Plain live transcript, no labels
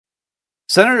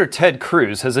Senator Ted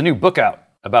Cruz has a new book out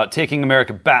about taking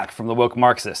America back from the woke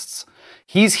Marxists.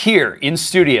 He's here in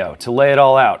studio to lay it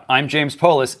all out. I'm James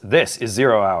Polis. This is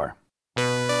Zero Hour.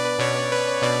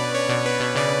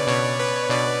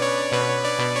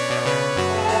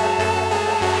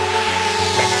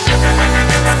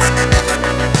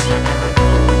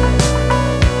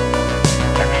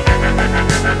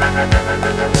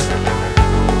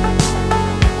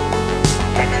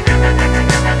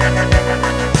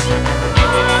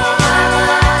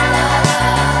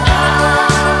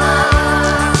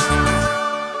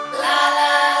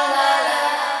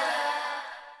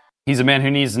 He's a man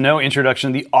who needs no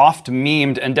introduction, the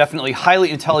oft-memed and definitely highly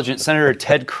intelligent Senator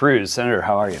Ted Cruz. Senator,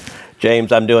 how are you?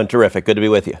 James, I'm doing terrific. Good to be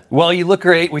with you. Well, you look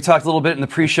great. We talked a little bit in the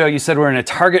pre-show. You said we're in a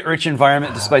target-rich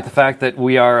environment, despite the fact that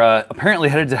we are apparently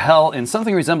headed to hell in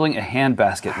something resembling a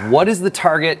handbasket. What is the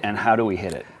target, and how do we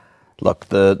hit it? Look,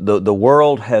 the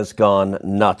world has gone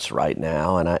nuts right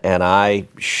now, and I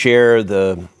share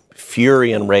the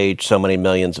fury and rage so many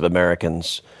millions of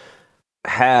Americans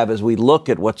have as we look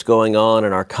at what's going on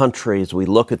in our country, as we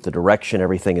look at the direction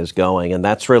everything is going, and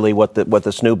that's really what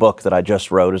this new book that I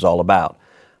just wrote is all about.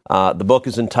 The book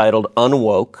is entitled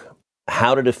Unwoke: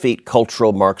 How to Defeat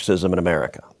Cultural Marxism in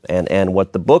America. And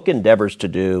what the book endeavors to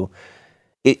do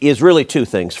is really two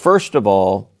things. First of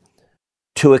all,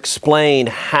 to explain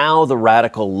how the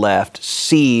radical left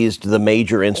seized the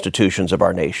major institutions of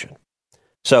our nation.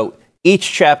 So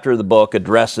each chapter of the book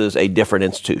addresses a different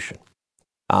institution.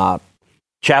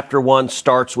 Chapter 1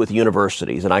 starts with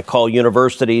universities, and I call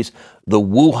universities the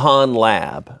Wuhan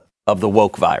lab of the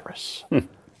woke virus.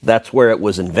 That's where it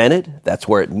was invented, that's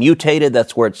where it mutated,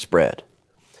 that's where it spread.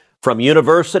 From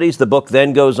universities, the book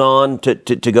then goes on to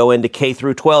go into K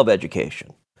through 12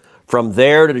 education. From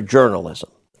there to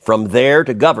journalism, from there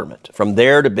to government, from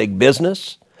there to big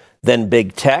business, then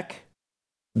big tech,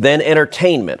 then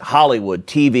entertainment, Hollywood,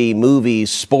 TV,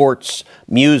 movies, sports,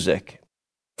 music.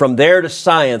 From there to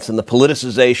science and the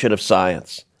politicization of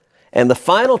science. And the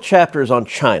final chapter is on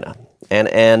China.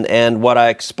 And what I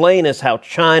explain is how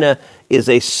China is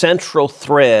a central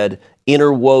thread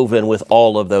interwoven with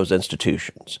all of those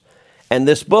institutions. And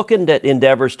this book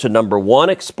endeavors to, number one,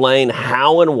 explain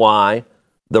how and why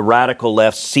the radical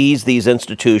left sees these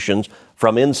institutions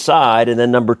from inside. And then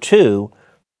number two,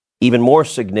 even more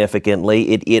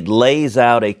significantly, it lays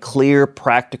out a clear,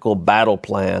 practical battle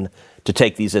plan to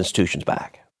take these institutions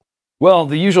back. Well,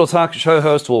 the usual talk show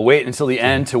host will wait until the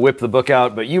end to whip the book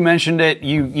out, but you mentioned it.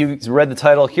 You read the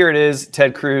title. Here it is,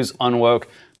 Ted Cruz, Unwoke.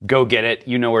 Go get it.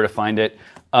 You know where to find it.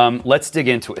 Let's dig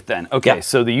into it then. Okay, yeah.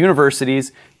 So the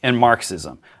universities and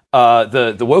Marxism.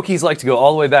 The wokies like to go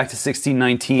all the way back to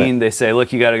 1619. Right. They say,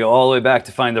 look, you got to go all the way back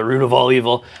to find the root of all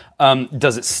evil.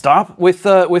 Does it stop with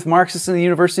Marxists in the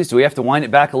universities? Do we have to wind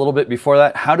it back a little bit before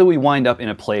that? How do we wind up in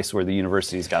a place where the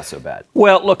universities got so bad?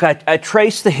 Well, look, I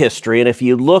trace the history, and if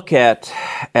you look at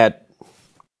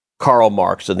Karl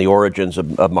Marx and the origins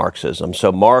of Marxism,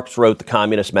 so Marx wrote the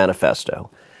Communist Manifesto,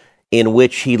 in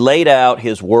which he laid out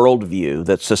his worldview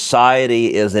that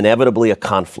society is inevitably a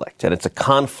conflict, and it's a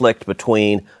conflict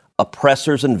between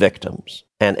oppressors and victims.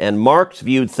 And Marx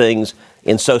viewed things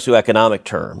in socioeconomic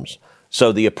terms.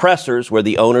 So the oppressors were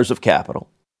the owners of capital,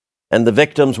 and the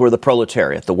victims were the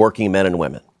proletariat, the working men and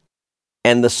women.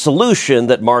 And the solution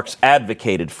that Marx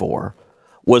advocated for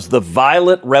was the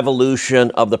violent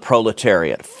revolution of the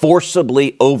proletariat,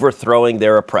 forcibly overthrowing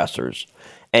their oppressors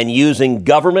and using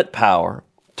government power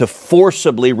to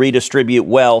forcibly redistribute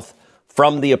wealth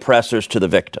from the oppressors to the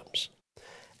victims.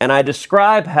 And I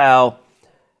describe how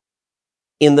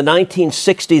in the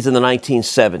 1960s and the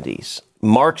 1970s,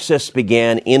 Marxists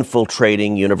began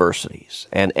infiltrating universities,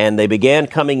 and they began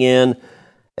coming in.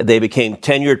 They became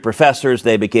tenured professors.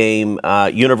 They became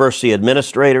university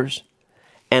administrators.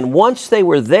 And once they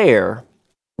were there,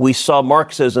 we saw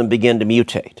Marxism begin to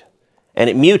mutate. And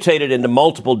it mutated into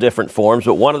multiple different forms,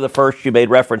 but one of the first you made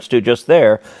reference to just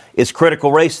there is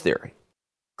critical race theory.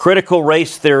 Critical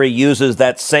race theory uses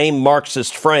that same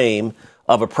Marxist frame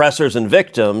of oppressors and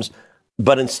victims,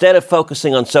 but instead of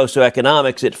focusing on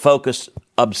socioeconomics, it focused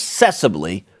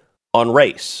obsessively on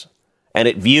race. And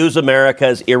it views America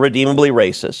as irredeemably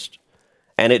racist.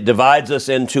 And it divides us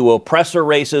into oppressor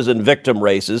races and victim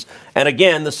races. And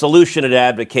again, the solution it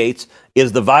advocates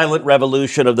is the violent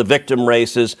revolution of the victim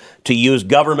races to use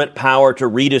government power to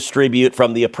redistribute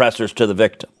from the oppressors to the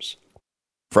victims.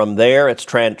 From there, it's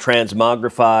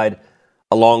transmogrified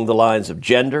along the lines of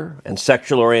gender and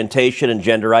sexual orientation and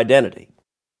gender identity.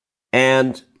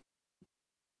 And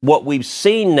what we've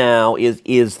seen now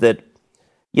is that,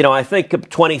 I think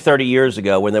 20, 30 years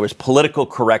ago when there was political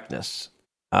correctness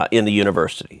in the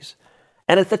universities,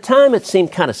 And at the time, it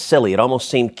seemed kind of silly. It almost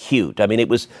seemed cute. I mean, it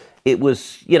was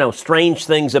strange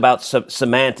things about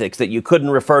semantics, that you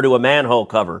couldn't refer to a manhole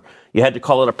cover. You had to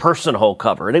call it a person hole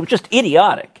cover. And it was just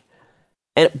idiotic.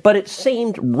 But it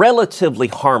seemed relatively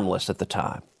harmless at the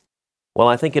time. Well,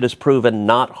 I think it has proven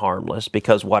not harmless,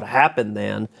 because what happened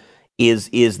then is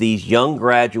these young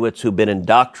graduates who've been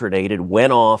indoctrinated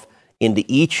went off into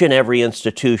each and every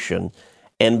institution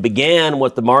and began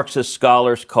what the Marxist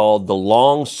scholars called the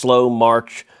long, slow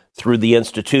march through the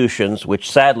institutions,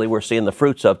 which sadly we're seeing the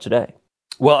fruits of today.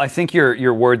 Well, I think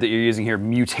your word that you're using here,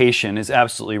 mutation, is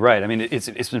absolutely right. I mean,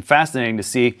 it's been fascinating to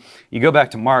see. You go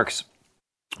back to Marx,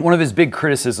 one of his big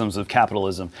criticisms of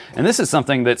capitalism, and this is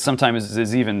something that sometimes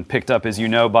is even picked up, as you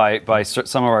know, by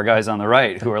some of our guys on the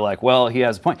right who are like, well, he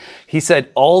has a point. He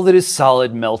said, all that is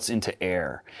solid melts into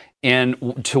air.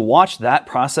 And to watch that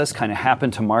process kind of happen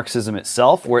to Marxism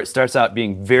itself, where it starts out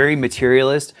being very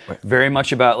materialist, very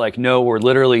much about like, no, we're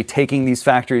literally taking these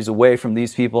factories away from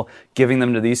these people, giving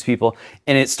them to these people.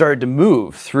 And it started to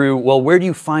move through, well, where do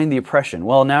you find the oppression?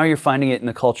 Well, now you're finding it in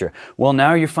the culture. Well,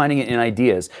 now you're finding it in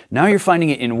ideas. Now you're finding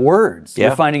it in words.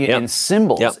 You're finding it in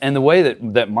symbols. And the way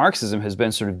that Marxism has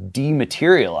been sort of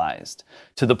dematerialized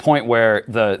to the point where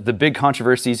the big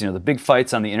controversies, the big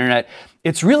fights on the internet,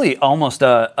 it's really almost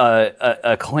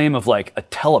a claim of like a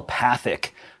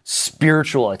telepathic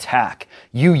spiritual attack.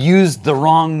 You used the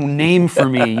wrong name for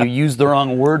me. You used the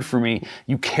wrong word for me.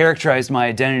 You characterized my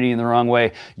identity in the wrong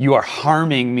way. You are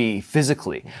harming me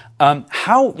physically.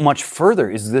 How much further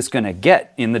is this going to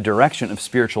get in the direction of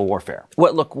spiritual warfare?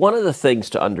 Well, look, one of the things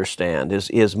to understand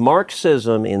is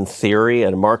Marxism in theory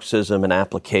and Marxism in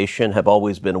application have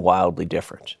always been wildly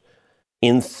different.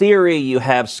 In theory, you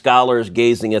have scholars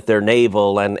gazing at their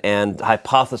navel and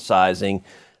hypothesizing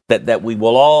that we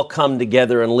will all come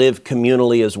together and live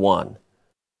communally as one.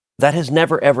 That has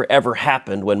never, ever, ever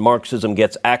happened when Marxism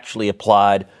gets actually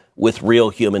applied with real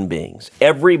human beings.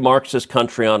 Every Marxist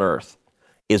country on earth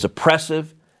is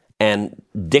oppressive and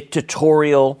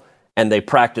dictatorial, and they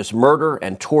practice murder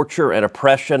and torture and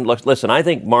oppression. Listen, I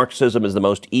think Marxism is the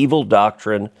most evil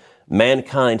doctrine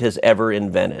mankind has ever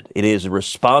invented. It is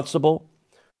responsible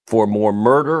for more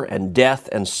murder and death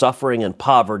and suffering and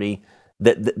poverty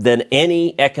than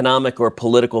any economic or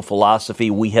political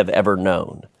philosophy we have ever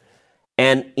known.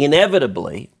 And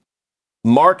inevitably,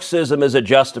 Marxism is a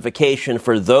justification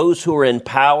for those who are in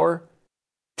power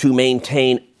to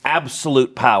maintain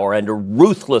absolute power and to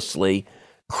ruthlessly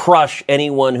crush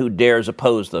anyone who dares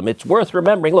oppose them. It's worth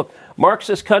remembering, look,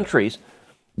 Marxist countries,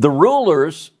 the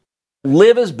rulers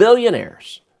live as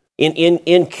billionaires.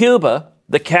 In Cuba,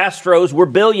 the Castros were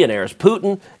billionaires.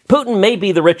 Putin may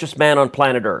be the richest man on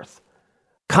planet Earth.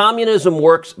 Communism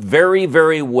works very,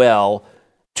 very well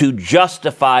to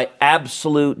justify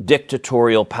absolute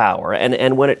dictatorial power.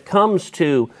 And when it comes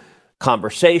to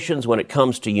conversations, when it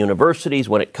comes to universities,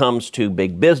 when it comes to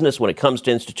big business, when it comes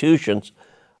to institutions,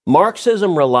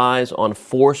 Marxism relies on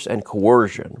force and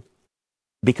coercion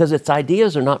because its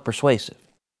ideas are not persuasive.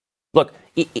 Look,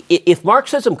 if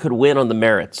Marxism could win on the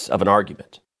merits of an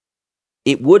argument,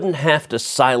 it wouldn't have to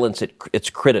silence its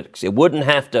critics. It wouldn't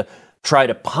have to try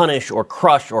to punish or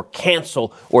crush or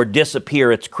cancel or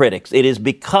disappear its critics. It is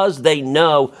because they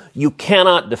know you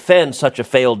cannot defend such a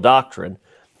failed doctrine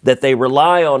that they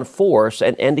rely on force.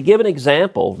 And to give an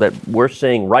example that we're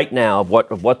seeing right now of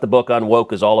what the book on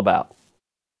woke is all about.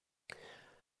 A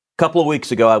couple of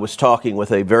weeks ago, I was talking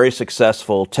with a very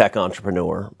successful tech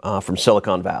entrepreneur from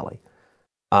Silicon Valley,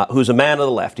 who's a man of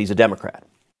the left. He's a Democrat.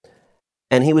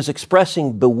 And he was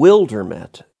expressing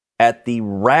bewilderment at the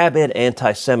rabid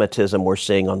anti-Semitism we're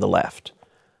seeing on the left,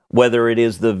 whether it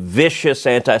is the vicious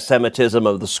anti-Semitism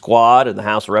of the Squad in the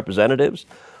House of Representatives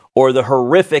or the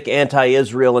horrific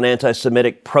anti-Israel and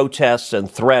anti-Semitic protests and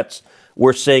threats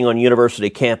we're seeing on university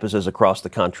campuses across the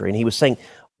country. And he was saying,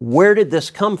 where did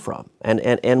this come from?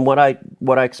 And what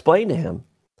I explained to him,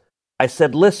 I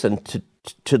said, listen,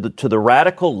 to the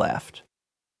radical left,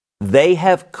 they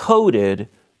have coded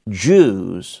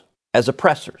Jews as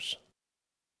oppressors,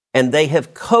 and they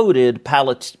have coded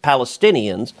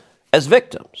Palestinians as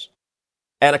victims.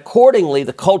 And accordingly,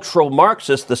 the cultural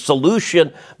Marxists, the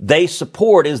solution they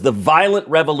support is the violent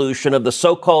revolution of the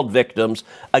so-called victims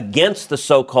against the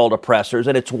so-called oppressors.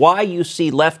 And it's why you see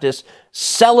leftists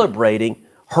celebrating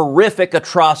horrific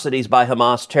atrocities by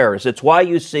Hamas terrorists. It's why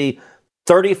you see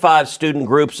 35 student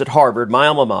groups at Harvard, my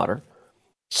alma mater,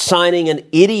 signing an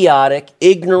idiotic,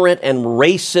 ignorant, and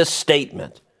racist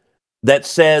statement that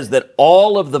says that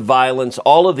all of the violence,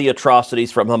 all of the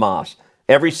atrocities from Hamas,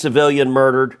 every civilian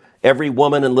murdered, every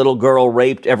woman and little girl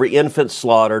raped, every infant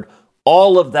slaughtered,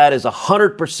 all of that is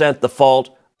 100% the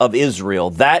fault of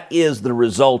Israel. That is the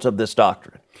result of this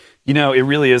doctrine. You know, it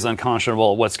really is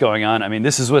unconscionable what's going on. I mean,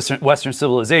 this is Western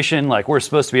civilization. Like, we're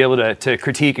supposed to be able to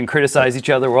critique and criticize each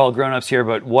other. We're all grown-ups here,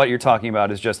 but what you're talking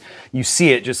about is just, you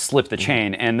see it just slip the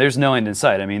chain, and there's no end in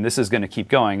sight. I mean, this is going to keep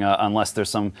going unless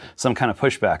there's some kind of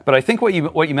pushback. But I think what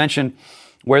you mentioned,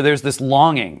 where there's this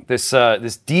longing, this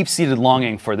deep-seated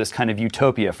longing for this kind of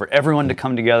utopia, for everyone to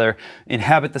come together,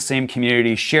 inhabit the same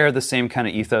community, share the same kind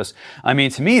of ethos. I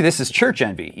mean, to me, this is church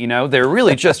envy. You know, they're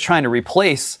really just trying to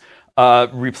replace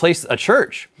a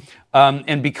church.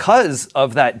 And because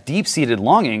of that deep-seated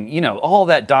longing, you know, all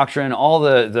that doctrine, all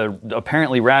the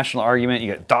apparently rational argument,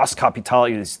 you got Das Kapital,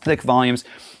 you got these thick volumes,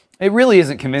 it really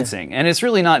isn't convincing. And it's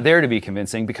really not there to be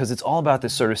convincing because it's all about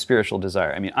this sort of spiritual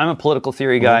desire. I mean, I'm a political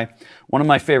theory guy. One of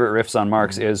my favorite riffs on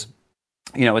Marx is,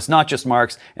 you know, it's not just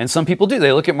Marx. And some people do.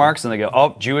 They look at Marx and they go,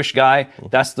 oh, Jewish guy,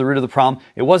 that's the root of the problem.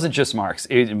 It wasn't just Marx.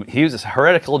 He was a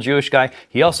heretical Jewish guy.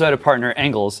 He also had a partner,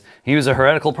 Engels. He was a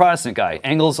heretical Protestant guy.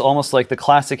 Engels, almost like the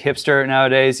classic hipster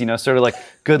nowadays, you know, sort of like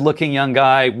good-looking young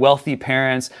guy, wealthy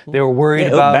parents. They were worried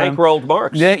about him. Bankrolled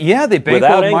Marx. They bankrolled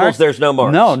Without Marx. Engels, there's no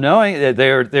Marx. No,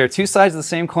 they're two sides of the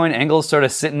same coin. Engels sort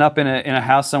of sitting up in a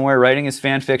house somewhere writing his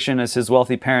fan fiction as his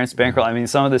wealthy parents bankroll. I mean,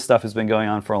 some of this stuff has been going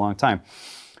on for a long time.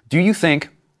 Do you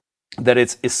think that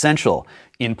it's essential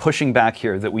in pushing back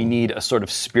here that we need a sort of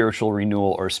spiritual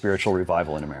renewal or spiritual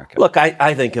revival in America? Look,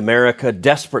 I think America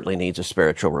desperately needs a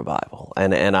spiritual revival,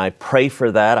 and I pray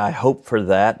for that. I hope for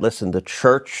that. Listen, the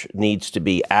church needs to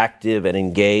be active and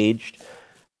engaged.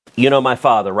 You know my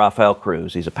father, Rafael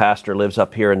Cruz. He's a pastor, lives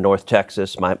up here in North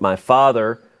Texas. My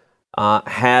father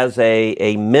has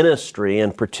a ministry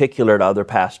in particular to other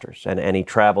pastors, and he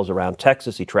travels around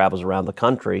Texas. He travels around the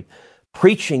country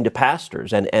preaching to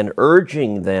pastors and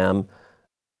urging them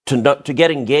to get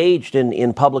engaged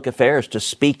in public affairs, to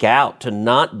speak out, to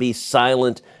not be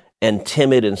silent and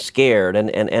timid and scared.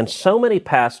 And so many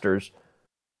pastors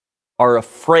are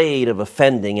afraid of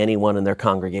offending anyone in their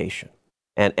congregation.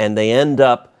 And they end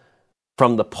up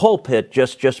from the pulpit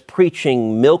just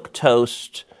preaching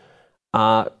milquetoast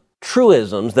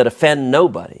truisms that offend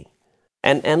nobody.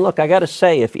 And look, I got to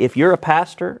say, if you're a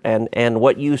pastor and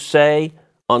what you say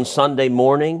on Sunday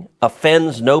morning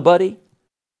offends nobody,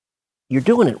 you're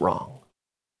doing it wrong.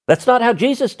 That's not how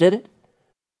Jesus did it.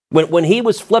 When he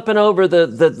was flipping over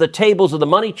the tables of the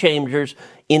money changers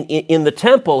in the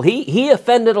temple, he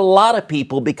offended a lot of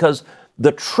people because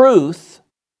the truth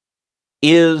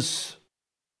is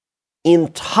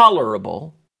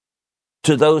intolerable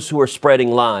to those who are spreading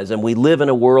lies. And we live in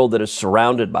a world that is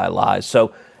surrounded by lies.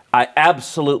 So I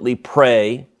absolutely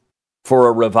pray for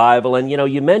a revival. And, you know,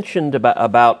 you mentioned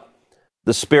about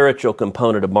the spiritual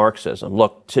component of Marxism.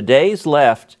 Look, today's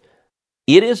left,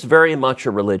 it is very much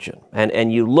a religion.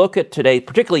 And you look at today,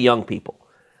 particularly young people.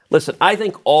 Listen, I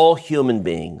think all human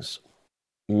beings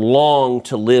long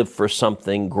to live for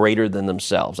something greater than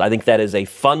themselves. I think that is a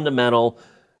fundamental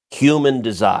human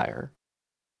desire.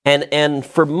 And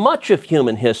for much of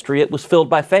human history, it was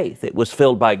filled by faith. It was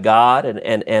filled by God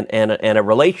and a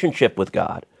relationship with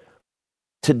God.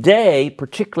 Today,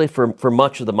 particularly for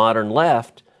much of the modern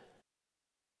left,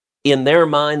 in their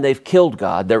mind, they've killed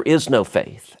God. There is no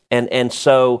faith. And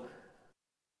so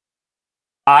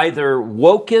either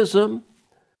wokeism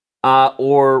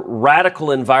or radical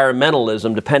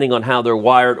environmentalism, depending on how they're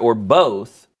wired, or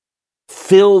both,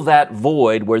 fill that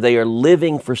void where they are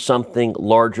living for something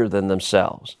larger than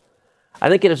themselves. I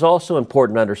think it is also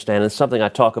important to understand, and it's something I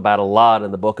talk about a lot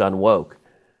in the book Unwoke,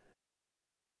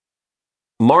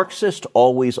 Marxists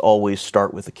always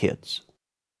start with the kids.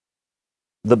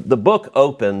 The book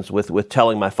opens with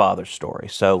telling my father's story.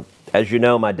 So, as you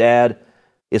know, my dad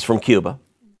is from Cuba.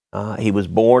 He was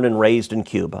born and raised in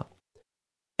Cuba.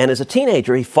 And as a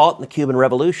teenager, he fought in the Cuban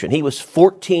Revolution. He was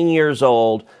 14 years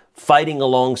old, fighting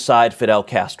alongside Fidel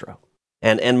Castro.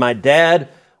 And my dad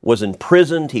was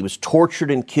imprisoned. He was tortured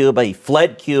in Cuba. He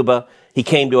fled Cuba. He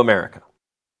came to America.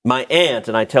 My aunt,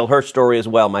 and I tell her story as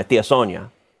well, my tia Sonia,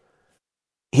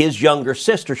 his younger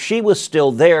sister, she was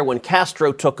still there when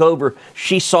Castro took over.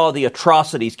 She saw the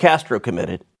atrocities Castro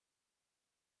committed.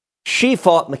 She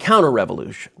fought in the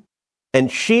counter-revolution, and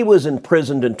she was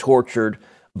imprisoned and tortured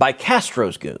by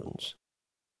Castro's goons.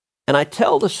 And I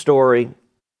tell the story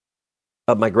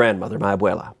of my grandmother, my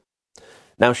abuela.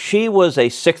 Now, she was a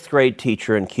 6th grade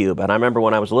teacher in Cuba, and I remember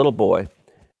when I was a little boy,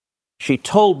 she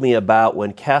told me about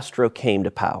when Castro came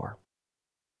to power,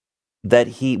 that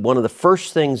one of the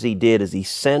first things he did is he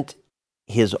sent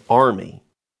his army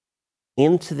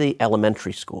into the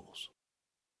elementary schools.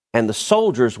 And the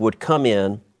soldiers would come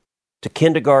in to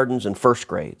kindergartens and first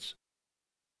grades.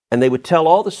 And they would tell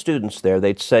all the students there,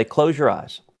 they'd say, close your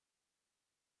eyes.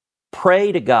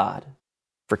 pray to God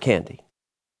for candy.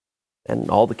 And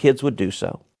all the kids would do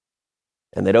so.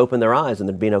 And they'd open their eyes and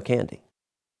there'd be no candy.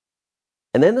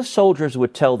 And then the soldiers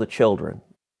would tell the children,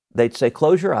 they'd say,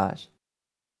 close your eyes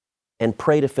and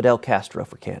pray to Fidel Castro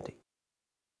for candy.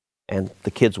 And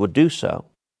the kids would do so.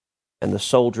 And the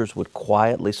soldiers would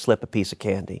quietly slip a piece of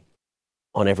candy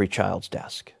on every child's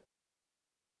desk.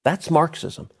 That's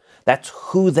Marxism. That's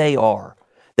who they are.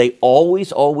 They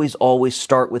always, always, always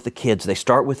start with the kids. They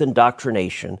start with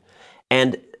indoctrination.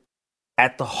 And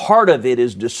at the heart of it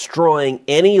is destroying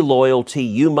any loyalty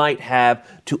you might have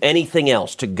to anything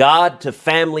else, to God, to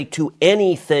family, to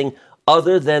anything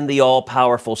other than the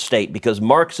all-powerful state. Because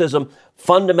Marxism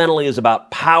fundamentally is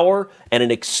about power and an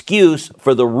excuse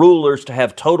for the rulers to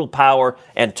have total power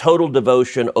and total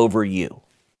devotion over you.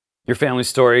 Your family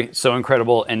story, so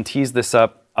incredible, and tease this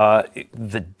up,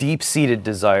 the deep-seated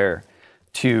desire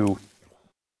to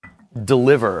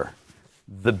deliver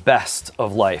the best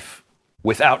of life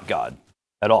without God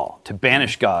at all, to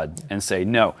banish God and say,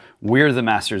 no, we're the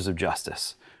masters of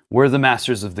justice. We're the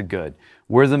masters of the good.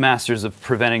 We're the masters of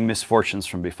preventing misfortunes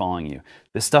from befalling you.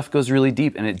 This stuff goes really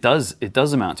deep, and it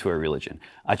does amount to a religion.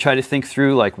 I try to think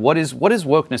through, like, what is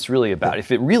wokeness really about? If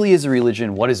it really is a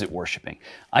religion, what is it worshiping?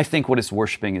 I think what it's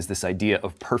worshiping is this idea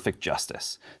of perfect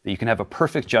justice, that you can have a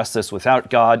perfect justice without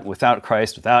God, without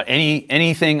Christ, without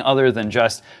anything other than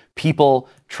just people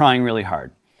trying really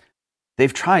hard.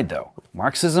 They've tried, though.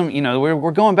 Marxism,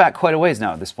 we're going back quite a ways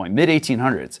now at this point,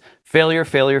 mid-1800s. Failure,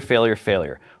 failure, failure,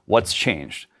 failure. What's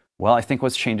changed? Well, I think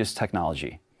what's changed is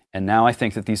technology. And now I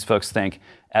think that these folks think,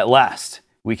 at last,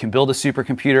 we can build a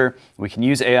supercomputer, we can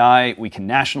use AI, we can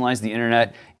nationalize the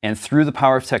internet, and through the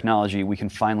power of technology, we can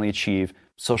finally achieve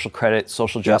social credit,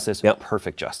 social justice,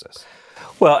 perfect justice.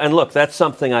 Well, and look, that's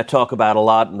something I talk about a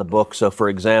lot in the book. So, for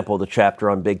example, the chapter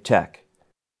on big tech,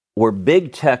 where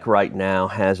big tech right now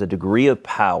has a degree of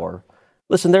power.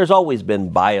 Listen, there's always been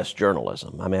biased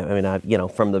journalism. I mean,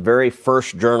 from the very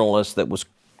first journalist that was,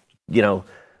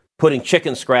 putting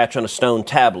chicken scratch on a stone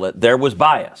tablet, there was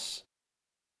bias.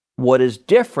 What is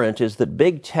different is that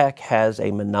big tech has a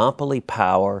monopoly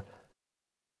power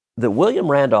that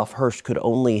William Randolph Hearst could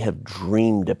only have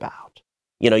dreamed about.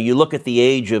 You look at the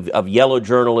age of yellow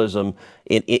journalism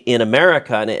in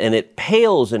America, and it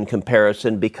pales in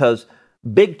comparison because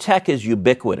big tech is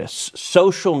ubiquitous.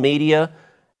 Social media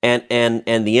and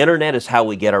the internet is how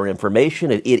we get our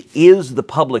information. It is the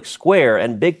public square,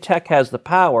 and big tech has the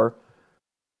power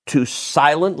to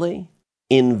silently,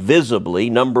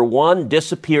 invisibly, number one,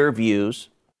 disappear views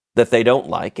that they don't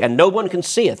like, and no one can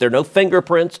see it. There are no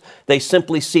fingerprints. They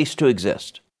simply cease to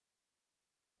exist.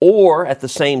 Or, at the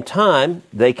same time,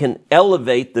 they can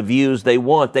elevate the views they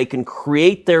want. They can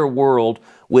create their world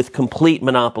with complete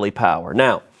monopoly power.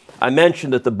 Now, I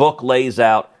mentioned that the book lays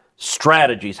out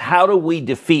strategies. How do we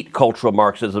defeat cultural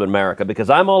Marxism in America? Because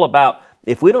I'm all about,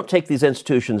 if we don't take these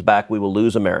institutions back, we will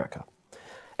lose America.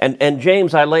 And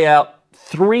James, I lay out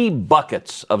 3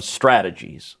 buckets of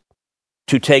strategies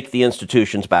to take the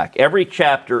institutions back. Every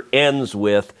chapter ends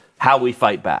with how we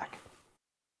fight back.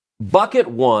 Bucket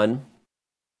 1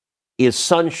 is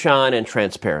sunshine and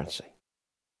transparency.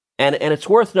 And it's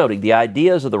worth noting, the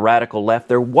ideas of the radical left,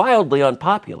 they're wildly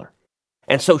unpopular.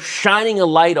 And so shining a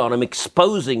light on them,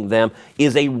 exposing them,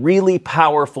 is a really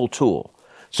powerful tool.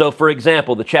 So, for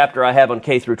example, the chapter I have on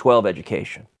K through 12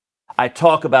 education, I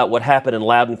talk about what happened in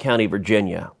Loudoun County,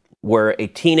 Virginia, where a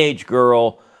teenage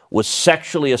girl was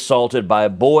sexually assaulted by a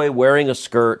boy wearing a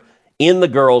skirt in the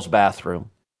girls' bathroom.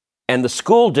 And the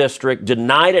school district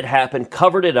denied it happened,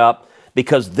 covered it up,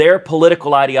 because their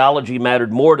political ideology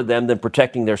mattered more to them than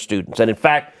protecting their students. And in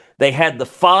fact, they had the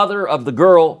father of the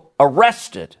girl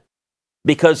arrested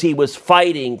because he was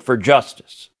fighting for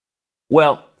justice.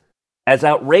 Well, as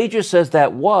outrageous as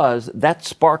that was, that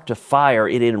sparked a fire.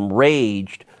 It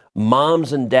enraged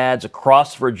moms and dads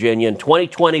across Virginia. In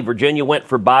 2020, Virginia went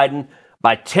for Biden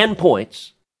by 10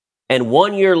 points. And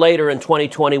 1 year later, in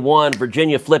 2021,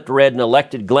 Virginia flipped red and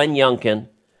elected Glenn Youngkin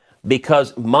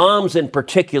because moms in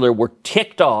particular were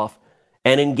ticked off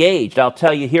and engaged. I'll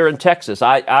tell you, here in Texas,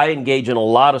 I engage in a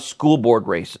lot of school board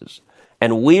races.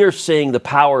 And we are seeing the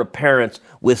power of parents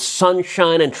with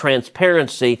sunshine and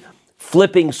transparency,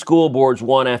 flipping school boards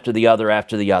one after the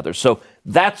other. So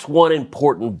that's one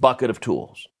important bucket of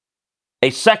tools. A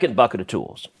second bucket of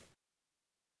tools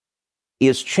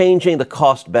is changing the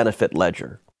cost-benefit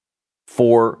ledger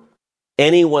for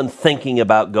anyone thinking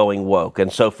about going woke.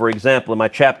 And so, for example, in my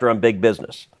chapter on big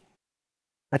business,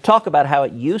 I talk about how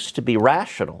it used to be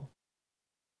rational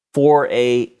for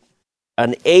an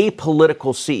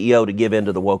apolitical CEO to give in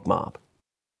to the woke mob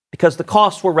because the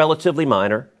costs were relatively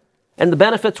minor And the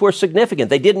benefits were significant.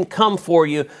 They didn't come for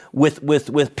you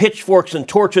with pitchforks and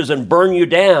torches and burn you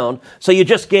down, so you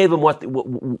just gave them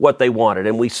what they wanted.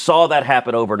 And we saw that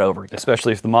happen over and over again.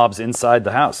 Especially if the mob's inside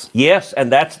the house. Yes,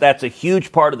 and that's a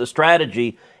huge part of the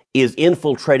strategy, is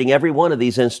infiltrating every one of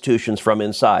these institutions from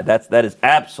inside. That is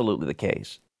absolutely the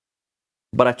case.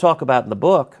 But I talk about in the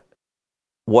book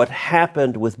what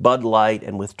happened with Bud Light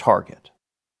and with Target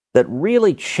that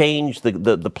really changed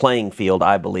the playing field,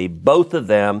 I believe. Both of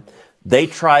them, they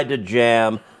tried to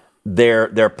jam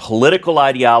their political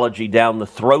ideology down the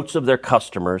throats of their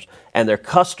customers, and their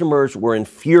customers were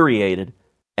infuriated,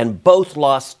 and both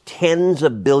lost tens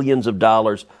of billions of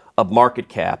dollars of market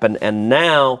cap. And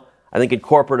now, I think in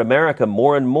corporate America,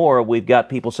 more and more, we've got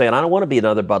people saying, I don't want to be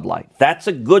another Bud Light. That's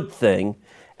a good thing.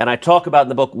 And I talk about in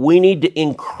the book, we need to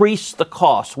increase the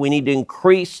cost. We need to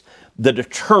increase the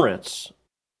deterrence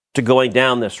to going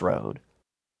down this road.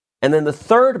 And then the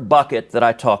third bucket that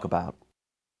I talk about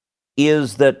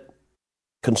is that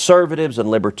conservatives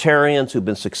and libertarians who've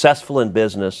been successful in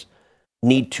business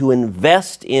need to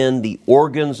invest in the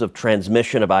organs of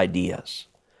transmission of ideas.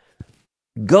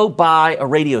 Go buy a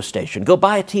radio station, go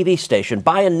buy a TV station,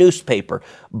 buy a newspaper,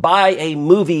 buy a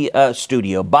movie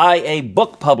studio, buy a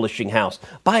book publishing house,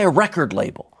 buy a record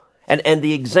label. And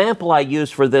the example I use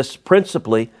for this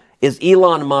principally is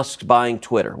Elon Musk's buying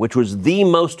Twitter, which was the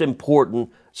most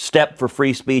important step for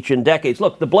free speech in decades.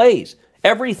 Look, the Blaze,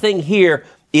 everything here,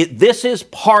 this is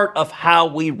part of how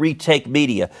we retake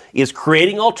media, is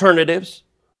creating alternatives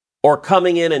or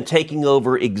coming in and taking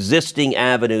over existing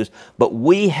avenues. But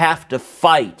we have to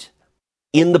fight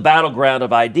in the battleground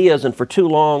of ideas, and for too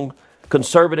long,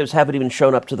 conservatives haven't even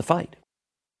shown up to the fight.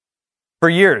 For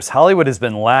years, Hollywood has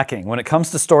been lacking when it comes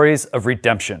to stories of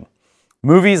redemption.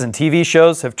 Movies and TV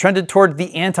shows have trended toward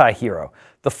the anti-hero,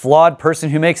 the flawed person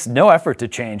who makes no effort to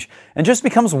change and just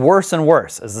becomes worse and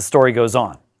worse as the story goes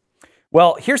on.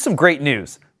 Well, here's some great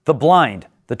news. The Blind,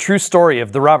 the true story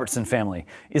of the Robertson family,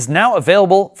 is now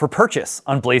available for purchase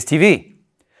on Blaze TV.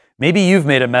 Maybe you've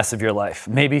made a mess of your life.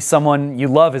 Maybe someone you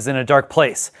love is in a dark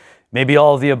place. Maybe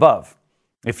all of the above.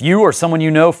 If you or someone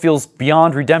you know feels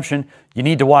beyond redemption, you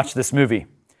need to watch this movie.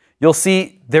 You'll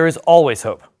see there is always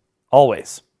hope.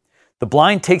 Always. The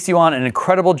Blind takes you on an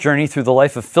incredible journey through the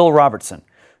life of Phil Robertson,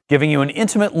 giving you an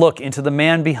intimate look into the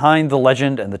man behind the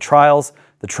legend and the trials,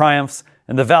 the triumphs,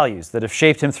 and the values that have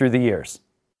shaped him through the years.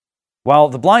 While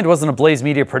The Blind wasn't a Blaze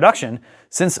Media production,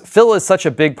 since Phil is such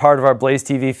a big part of our Blaze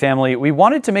TV family, we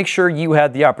wanted to make sure you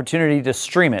had the opportunity to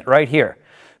stream it right here.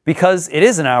 Because it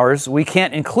isn't ours, we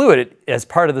can't include it as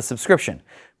part of the subscription.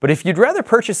 But if you'd rather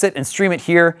purchase it and stream it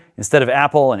here instead of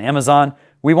Apple and Amazon,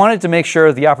 we wanted to make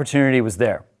sure the opportunity was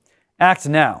there. Act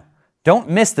now. Don't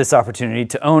miss this opportunity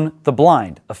to own The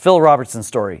Blind, a Phil Robertson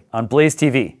story on Blaze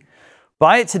TV.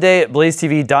 Buy it today at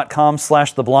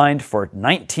blazetv.com/theblind for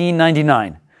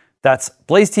 $19.99. That's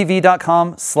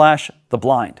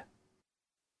blazetv.com/theblind.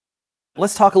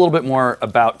 Let's talk a little bit more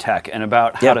about tech and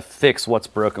about how to fix what's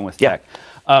broken with tech.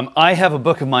 I have a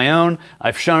book of my own.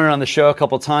 I've shown it on the show a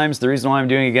couple times. The reason why I'm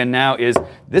doing it again now is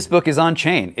this book is on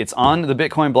chain. It's on the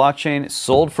Bitcoin blockchain,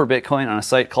 sold for Bitcoin on a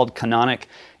site called Canonic.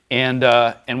 And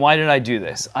why did I do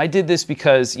this? I did this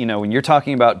because, when you're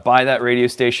talking about buy that radio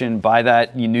station, buy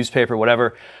that newspaper,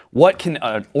 whatever, what can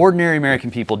ordinary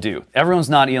American people do? Everyone's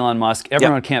not Elon Musk.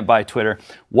 Everyone can't buy Twitter.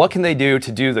 What can they do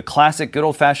to do the classic, good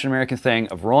old-fashioned American thing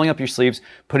of rolling up your sleeves,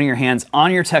 putting your hands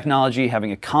on your technology, having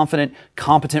a confident,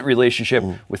 competent relationship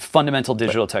with fundamental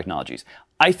digital technologies?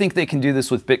 I think they can do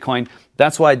this with Bitcoin.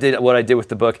 That's why I did what I did with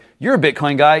the book. You're a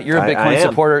Bitcoin guy. You're a Bitcoin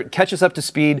supporter. Catch us up to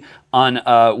speed on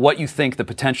what you think the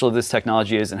potential of this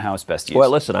technology is and how it's best used.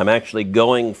 Well, listen, I'm actually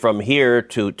going from here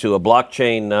to a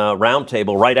blockchain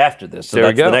roundtable right after this. So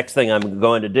that's the next thing I'm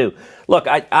going to do. Look,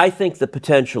 I think the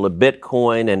potential of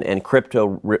Bitcoin and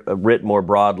crypto writ more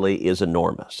broadly is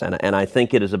enormous. And I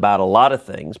think it is about a lot of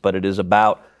things, but it is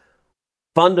about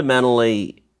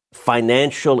fundamentally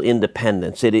financial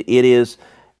independence. It is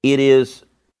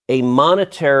a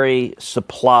monetary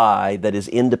supply that is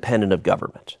independent of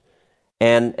government.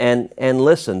 And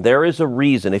listen, there is a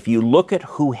reason. If you look at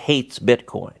who hates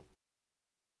Bitcoin,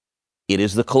 it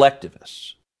is the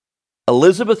collectivists.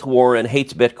 Elizabeth Warren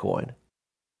hates Bitcoin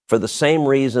for the same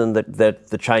reason that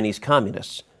the Chinese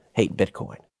communists hate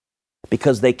Bitcoin,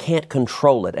 because they can't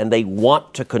control it, and they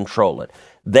want to control it.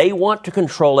 They want to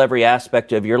control every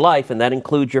aspect of your life, and that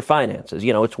includes your finances.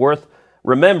 It's worth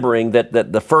remembering that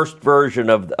the first version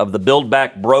of the Build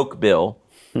Back Broke bill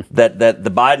that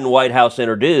the Biden White House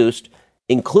introduced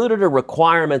included a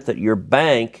requirement that your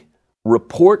bank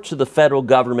report to the federal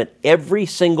government every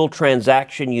single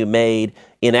transaction you made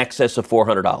in excess of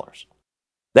 $400.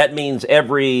 That means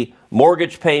every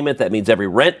mortgage payment. That means every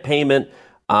rent payment.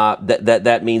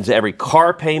 That means every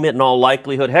car payment in all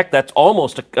likelihood. Heck, that's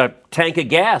almost a tank of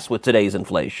gas with today's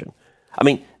inflation. I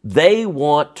mean, they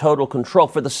want total control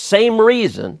for the same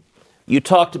reason you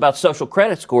talked about social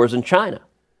credit scores in China,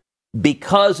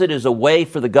 because it is a way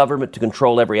for the government to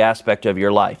control every aspect of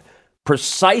your life.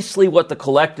 Precisely what the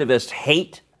collectivists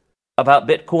hate about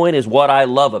Bitcoin is what I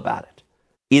love about it,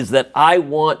 is that I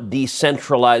want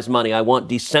decentralized money. I want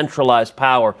decentralized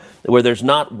power where there's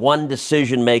not one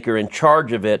decision maker in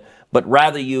charge of it, but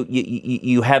rather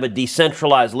you have a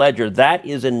decentralized ledger. That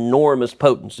is enormous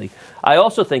potency. I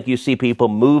also think you see people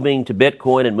moving to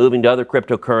Bitcoin and moving to other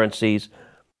cryptocurrencies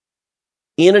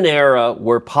in an era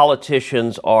where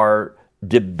politicians are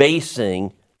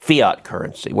debasing fiat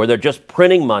currency, where they're just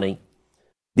printing money.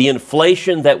 The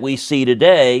inflation that we see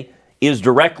today is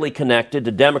directly connected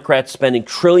to Democrats spending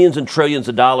trillions and trillions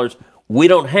of dollars we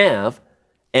don't have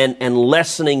and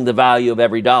lessening the value of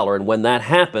every dollar. And when that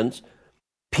happens,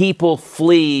 people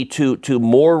flee to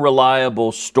more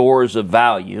reliable stores of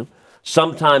value.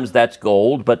 Sometimes that's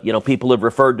gold, but people have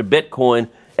referred to Bitcoin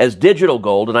as digital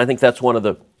gold, and I think that's one of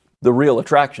the real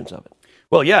attractions of it.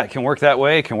 Well, yeah, it can work that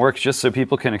way. It can work just so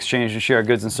people can exchange and share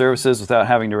goods and services without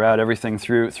having to route everything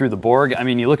through the Borg. I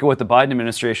mean, you look at what the Biden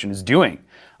administration is doing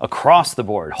across the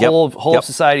board, whole of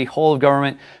society, whole of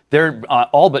government. They're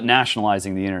all but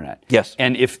nationalizing the internet. Yes.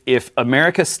 And if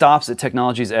America stops at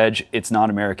technology's edge, it's not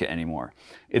America anymore.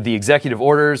 The executive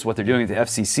orders, what they're doing at the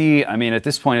FCC, I mean, at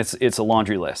this point, it's a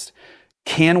laundry list.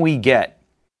 Can we get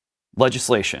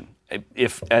legislation?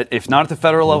 If not at the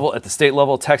federal level, at the state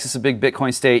level? Texas is a big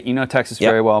Bitcoin state. You know Texas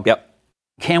very well. Yep.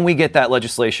 Can we get that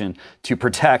legislation to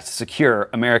protect, secure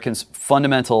Americans'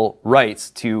 fundamental rights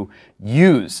to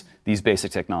use these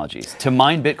basic technologies, to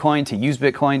mine Bitcoin, to use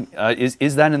Bitcoin?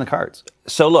 Is that in the cards?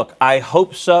 So look, I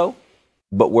hope so,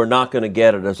 but we're not going to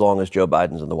get it as long as Joe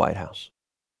Biden's in the White House.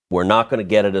 We're not going to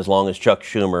get it as long as Chuck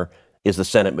Schumer is the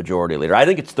Senate Majority Leader. I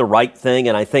think it's the right thing,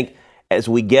 and I think as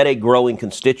we get a growing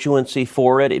constituency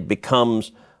for it, it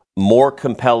becomes more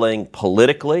compelling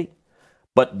politically.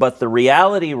 But the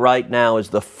reality right now is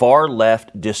the far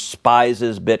left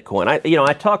despises Bitcoin.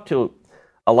 I talk to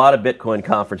a lot of Bitcoin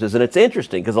conferences, and it's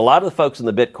interesting because a lot of the folks in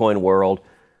the Bitcoin world,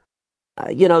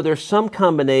 there's some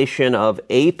combination of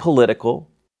apolitical,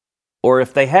 or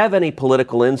if they have any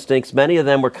political instincts, many of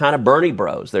them were kind of Bernie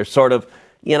bros. They're sort of,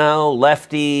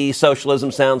 lefty,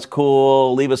 socialism sounds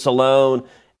cool, leave us alone.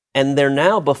 And they're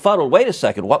now befuddled. Wait a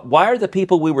second. Why are the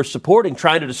people we were supporting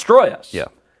trying to destroy us? Yeah.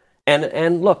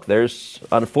 And look, there's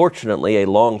unfortunately a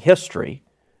long history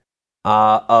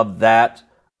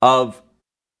of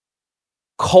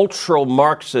cultural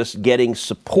Marxists getting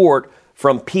support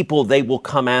from people they will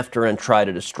come after and try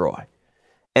to destroy.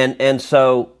 And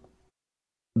so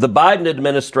the Biden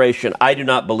administration, I do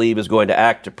not believe, is going to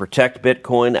act to protect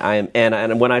Bitcoin.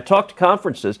 And when I talk to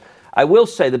conferences, I will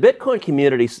say the Bitcoin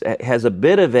community has a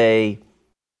bit of a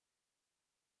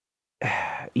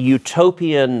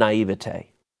utopian naivete,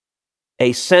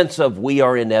 a sense of we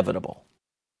are inevitable.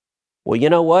 Well, you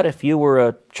know what? If you were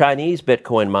a Chinese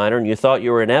Bitcoin miner and you thought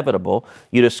you were inevitable,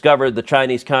 you discovered the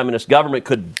Chinese Communist government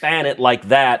could ban it like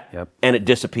that, and it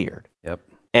disappeared. Yep.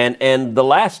 And the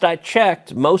last I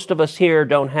checked, most of us here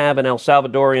don't have an El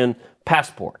Salvadorian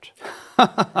passport.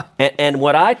 and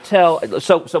what I tell,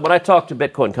 so when I talk to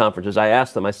Bitcoin conferences, I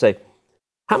ask them, I say,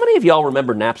 how many of y'all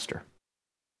remember Napster?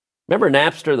 Remember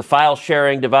Napster, the file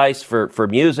sharing device for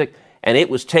music, and it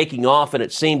was taking off and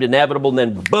it seemed inevitable, and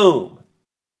then boom,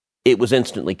 it was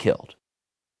instantly killed.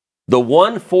 The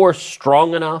one force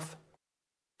strong enough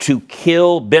to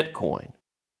kill Bitcoin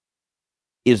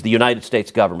is the United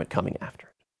States government coming after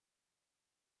it.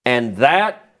 And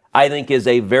that, I think, is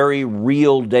a very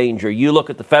real danger. You look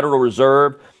at the Federal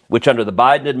Reserve, which under the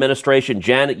Biden administration,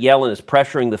 Janet Yellen is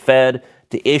pressuring the Fed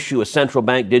to issue a central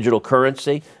bank digital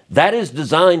currency. That is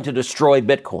designed to destroy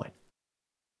Bitcoin.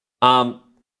 I'm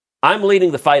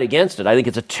leading the fight against it. I think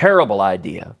it's a terrible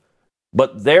idea.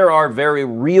 But there are very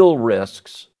real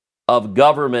risks of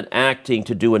government acting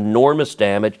to do enormous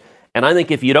damage. And I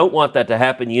think if you don't want that to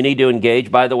happen, you need to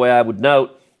engage. By the way, I would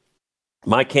note,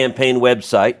 my campaign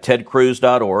website,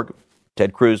 tedcruz.org,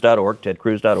 takes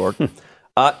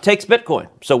Bitcoin.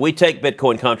 So we take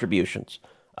Bitcoin contributions.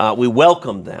 We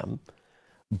welcome them.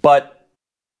 But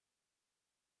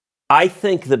I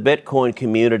think the Bitcoin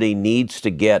community needs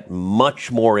to get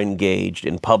much more engaged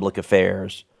in public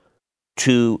affairs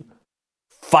to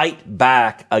fight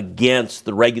back against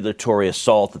the regulatory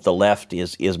assault that the left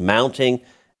is mounting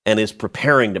and is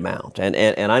preparing to mount.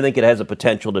 And I think it has a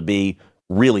potential to be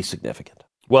really significant.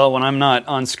 Well, when I'm not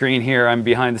on screen here, I'm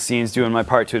behind the scenes doing my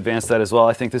part to advance that as well.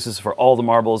 I think this is for all the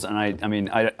marbles, and I mean,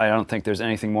 I don't think there's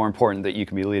anything more important that you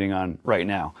can be leading on right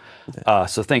now.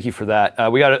 So thank you for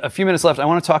that. We got a few minutes left. I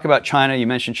want to talk about China. You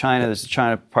mentioned China. There's a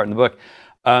China part in the book.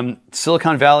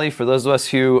 Silicon Valley, for those of us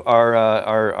who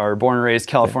are born and raised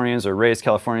Californians, or raised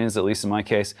Californians, at least in my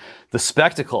case, the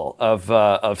spectacle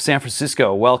of San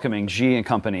Francisco welcoming Xi and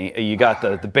company. You got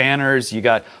the banners, you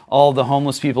got all the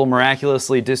homeless people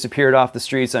miraculously disappeared off the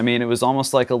streets. I mean, it was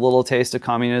almost like a little taste of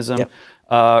communism.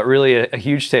 Yep. Really a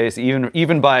huge taste,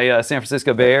 even by San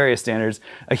Francisco Bay Area standards,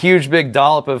 a huge big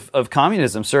dollop of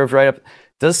communism served right up.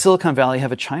 Does Silicon Valley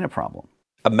have a China problem?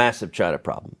 A massive China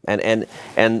problem.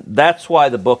 And that's why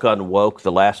the book Unwoke,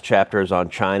 the last chapter is on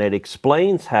China. It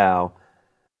explains how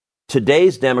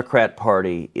today's Democrat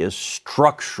Party is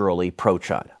structurally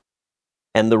pro-China.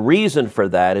 And the reason for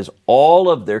that is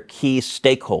all of their key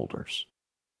stakeholders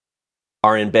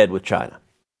are in bed with China.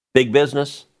 Big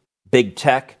business, big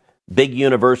tech, big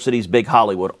universities, big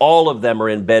Hollywood, all of them are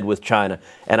in bed with China.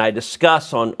 And I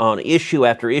discuss on issue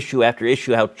after issue after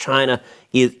issue how China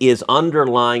is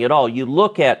underlying it all. You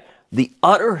look at the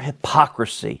utter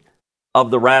hypocrisy of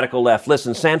the radical left.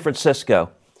 Listen, San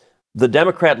Francisco, the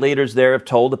Democrat leaders there have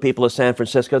told the people of San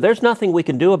Francisco, there's nothing we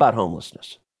can do about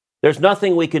homelessness. There's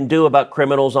nothing we can do about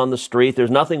criminals on the street. There's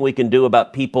nothing we can do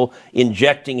about people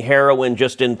injecting heroin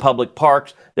just in public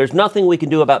parks. There's nothing we can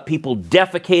do about people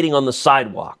defecating on the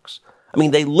sidewalks. I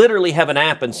mean, they literally have an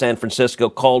app in San Francisco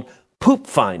called Poop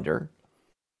Finder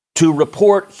to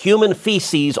report human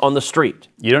feces on the street.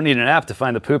 You don't need an app to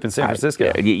find the poop in San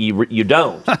Francisco. You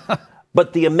don't.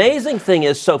 But the amazing thing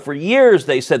is, so for years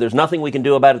they said there's nothing we can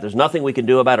do about it. There's nothing we can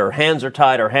do about it. Our hands are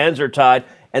tied. Our hands are tied.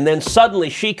 And then suddenly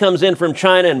she comes in from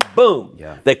China and boom,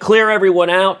 they clear everyone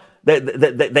out.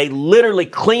 They literally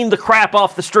clean the crap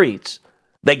off the streets.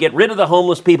 They get rid of the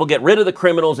homeless people, get rid of the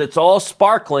criminals. It's all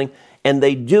sparkling. And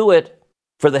they do it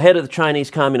for the head of the Chinese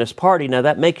Communist Party. Now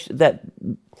that makes that,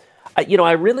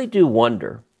 I really do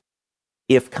wonder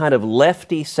if kind of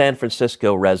lefty San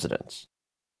Francisco residents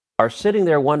are sitting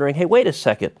there wondering, hey, wait a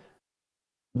second.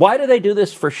 Why do they do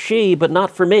this for Xi but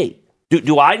not for me?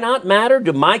 Do I not matter?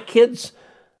 Do my kids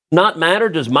not matter?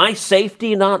 Does my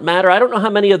safety not matter? I don't know how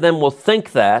many of them will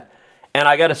think that. And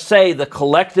I got to say, the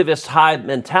collectivist hive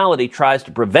mentality tries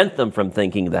to prevent them from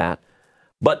thinking that.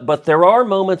 But there are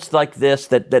moments like this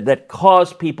that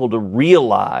cause people to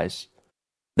realize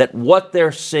that what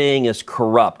they're seeing is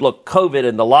corrupt. Look, COVID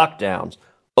and the lockdowns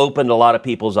opened a lot of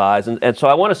people's eyes. And so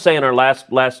I want to say in our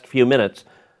last few minutes,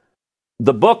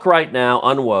 the book right now,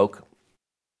 Unwoke,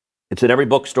 it's in every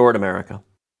bookstore in America.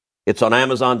 It's on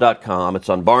Amazon.com. It's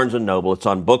on Barnes & Noble. It's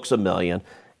on Books A Million.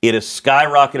 It has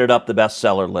skyrocketed up the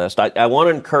bestseller list. I want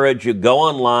to encourage you, go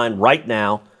online right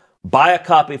now, buy a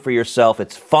copy for yourself.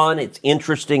 It's fun. It's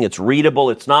interesting. It's readable.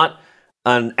 It's not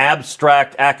an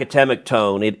abstract academic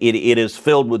tone. It is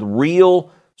filled with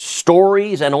real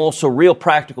stories and also real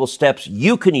practical steps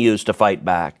you can use to fight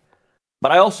back.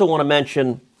 But I also want to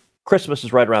mention Christmas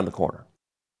is right around the corner.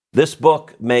 This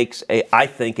book makes, I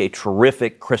think, a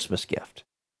terrific Christmas gift.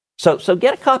 So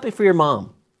get a copy for your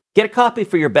mom. Get a copy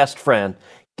for your best friend.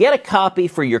 Get a copy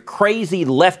for your crazy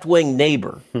left-wing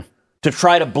neighbor to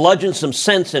try to bludgeon some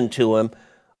sense into him.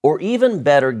 Or even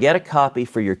better, get a copy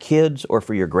for your kids or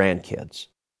for your grandkids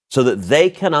so that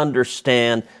they can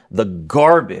understand the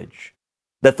garbage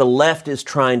that the left is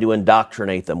trying to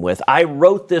indoctrinate them with. I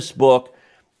wrote this book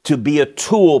to be a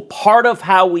tool, part of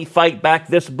how we fight back.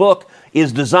 This book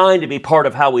is designed to be part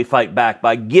of how we fight back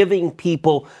by giving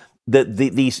people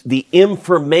the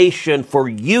information for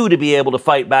you to be able to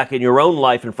fight back in your own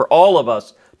life and for all of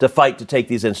us to fight to take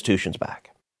these institutions back.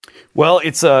 Well,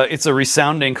 it's a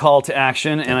resounding call to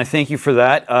action, and I thank you for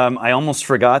that. I almost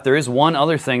forgot. There is one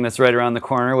other thing that's right around the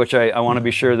corner, which I want to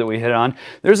be sure that we hit on.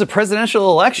 There's a presidential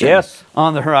election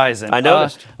on the horizon. I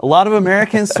noticed. A lot of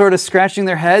Americans sort of scratching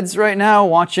their heads right now,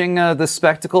 watching the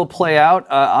spectacle play out.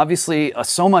 Obviously,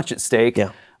 so much at stake.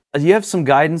 Yeah. Do you have some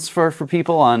guidance for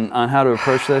people on how to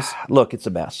approach this? Look, it's a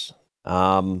mess.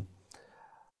 On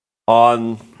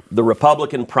the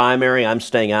Republican primary, I'm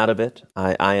staying out of it.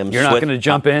 I am. You're not going to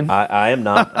jump in? I am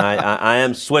not. I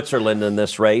am Switzerland in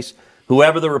this race.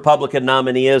 Whoever the Republican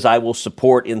nominee is, I will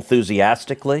support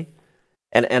enthusiastically.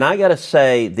 And I got to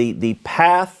say, the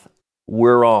path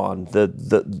we're on,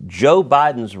 the Joe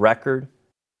Biden's record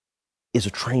is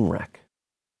a train wreck.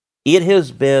 It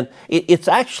has been. It's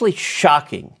actually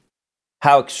shocking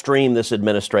how extreme this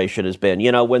administration has been.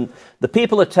 You know, when the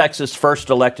people of Texas first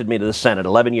elected me to the Senate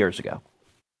 11 years ago,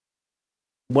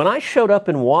 when I showed up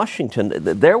in Washington,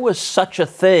 there was such a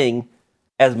thing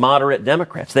as moderate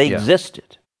Democrats. They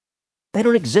existed. They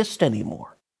don't exist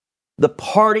anymore. The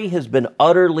party has been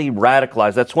utterly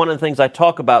radicalized. That's one of the things I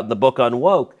talk about in the book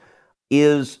Unwoke,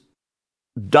 is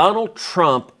Donald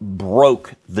Trump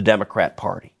broke the Democrat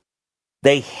Party.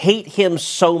 They hate him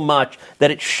so much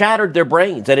that it shattered their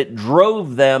brains, that it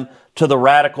drove them to the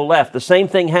radical left. The same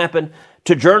thing happened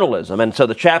to journalism. And so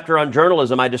the chapter on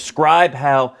journalism, I describe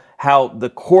how the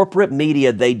corporate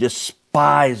media, they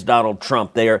despise Donald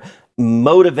Trump. They are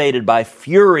motivated by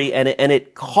fury, and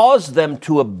it caused them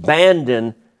to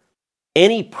abandon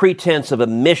any pretense of a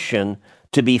mission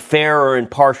to be fair or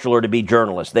impartial or to be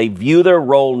journalists. They view their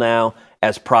role now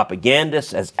as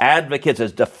propagandists, as advocates,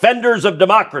 as defenders of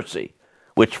democracy,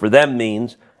 which for them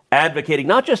means advocating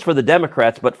not just for the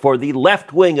Democrats, but for the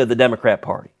left wing of the Democrat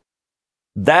Party.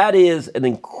 That is an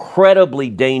incredibly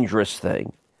dangerous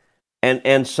thing.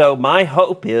 And so my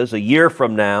hope is a year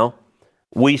from now,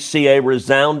 we see a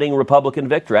resounding Republican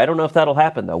victory. I don't know if that'll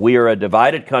happen, though. We are a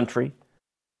divided country,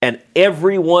 and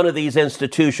every one of these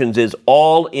institutions is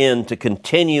all in to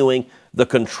continuing the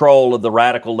control of the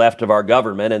radical left of our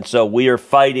government. And so we are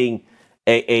fighting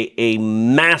a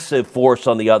massive force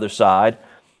on the other side.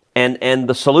 And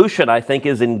the solution, I think,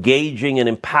 is engaging and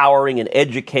empowering and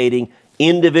educating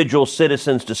individual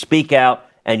citizens to speak out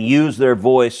and use their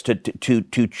voice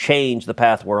to change the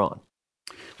path we're on.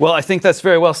 Well, I think that's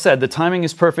very well said. The timing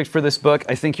is perfect for this book.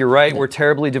 I think you're right. We're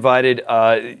terribly divided.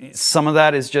 Some of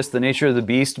that is just the nature of the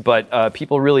beast, but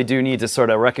people really do need to sort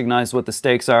of recognize what the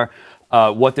stakes are,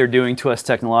 what they're doing to us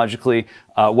technologically,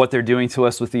 what they're doing to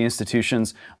us with the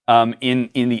institutions. In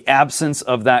the absence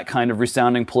of that kind of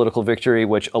resounding political victory,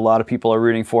 which a lot of people are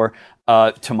rooting for,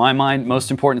 to my mind,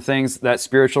 most important things, that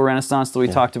spiritual renaissance that we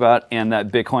talked about and that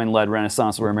Bitcoin-led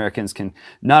renaissance where Americans can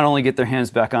not only get their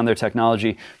hands back on their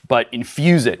technology, but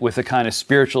infuse it with a kind of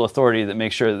spiritual authority that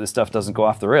makes sure that this stuff doesn't go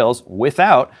off the rails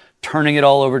without turning it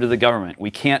all over to the government.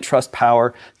 We can't trust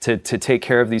power to take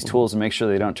care of these tools and make sure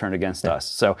they don't turn against us.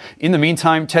 So in the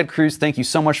meantime, Ted Cruz, thank you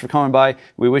so much for coming by.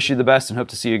 We wish you the best and hope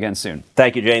to see you again soon.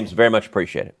 Thank you, James. Very much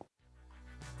appreciate it.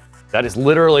 That is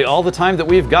literally all the time that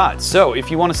we've got. So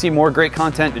if you want to see more great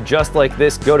content just like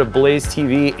this, go to Blaze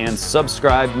TV and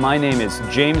subscribe. My name is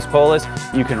James Polis.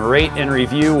 You can rate and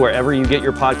review wherever you get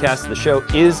your podcasts. The show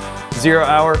is 0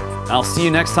 Hour. I'll see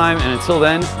you next time. And until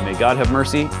then, may God have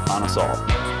mercy on us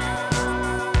all.